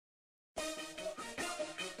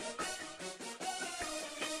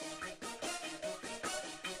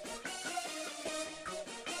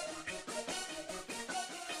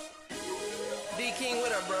King,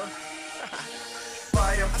 what up, bro?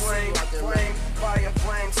 Fire flame, flame, fire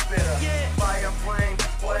flame spitter. Yeah. Fire flame,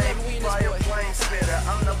 flame, fire flame spitter.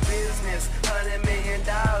 I'm the business, $100 million.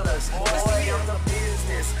 Boy, I'm the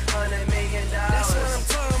business, $100 million. That's what I'm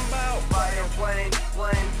talking about. Fire flame,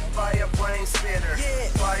 flame, fire flame spitter. Yeah.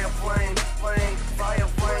 Fire flame, flame, fire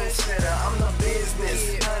flame spitter. I'm the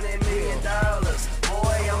business, $100 million.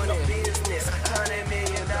 Boy, I'm the business, $100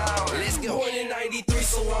 million. Let's go. Born in 93,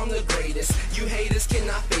 so I'm the greatest. You haters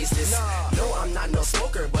cannot face this. No, I'm not no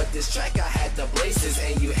smoker, but this track I had the blazes.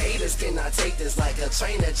 And you haters cannot take this like a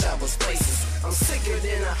train that travels places. I'm sicker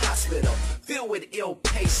than a hospital, filled with ill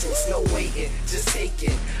patients. No waiting, just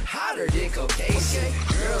taking, hotter than Caucasian.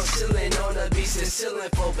 Girls chilling on the beach, just chilling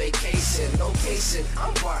for vacation. Location,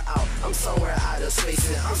 I'm far out, I'm somewhere out of space.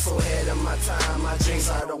 And I'm so ahead of my time, my dreams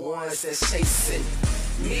are the ones that's chasing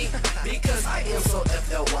me, because I am so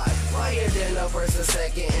FLY, flyer than the first and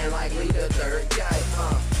second and likely the third guy,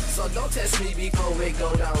 so don't test me before we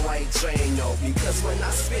go down like Draino, because when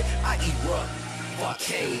I spit, I erupt,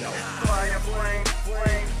 Volcano. Fire flame,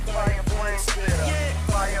 flame, fire flame spitter. Yeah.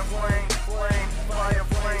 Fire flame, flame, fire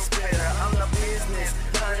flame spitter. I'm the business,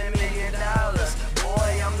 $100 million.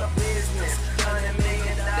 Boy, I'm the business, $100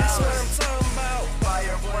 million. That's what I'm talking about.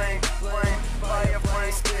 Fire flame, flame, fire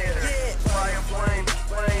flame spitter. Yeah. Fire flame,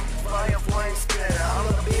 flame, fire flame spitter. I'm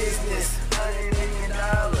the business, $100 million.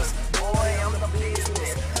 Boy, I'm the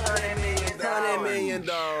business, $100 million. $100 million.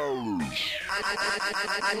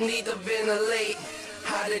 I need to ventilate,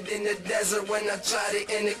 hotter than the desert when I try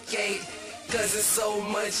to indicate. Cause it's so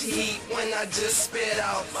much heat when I just spit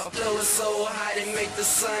out. My flow is so hot it make the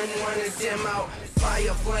sun wanna dim out.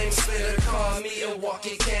 Fire flame spitter, call me a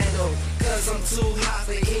walking candle. Cause I'm too hot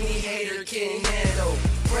for any hater can handle.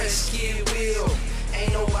 Phreshkid will,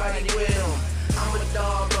 ain't nobody with him. I'm a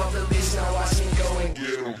dog off the leash, now watch me go and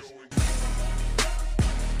get him.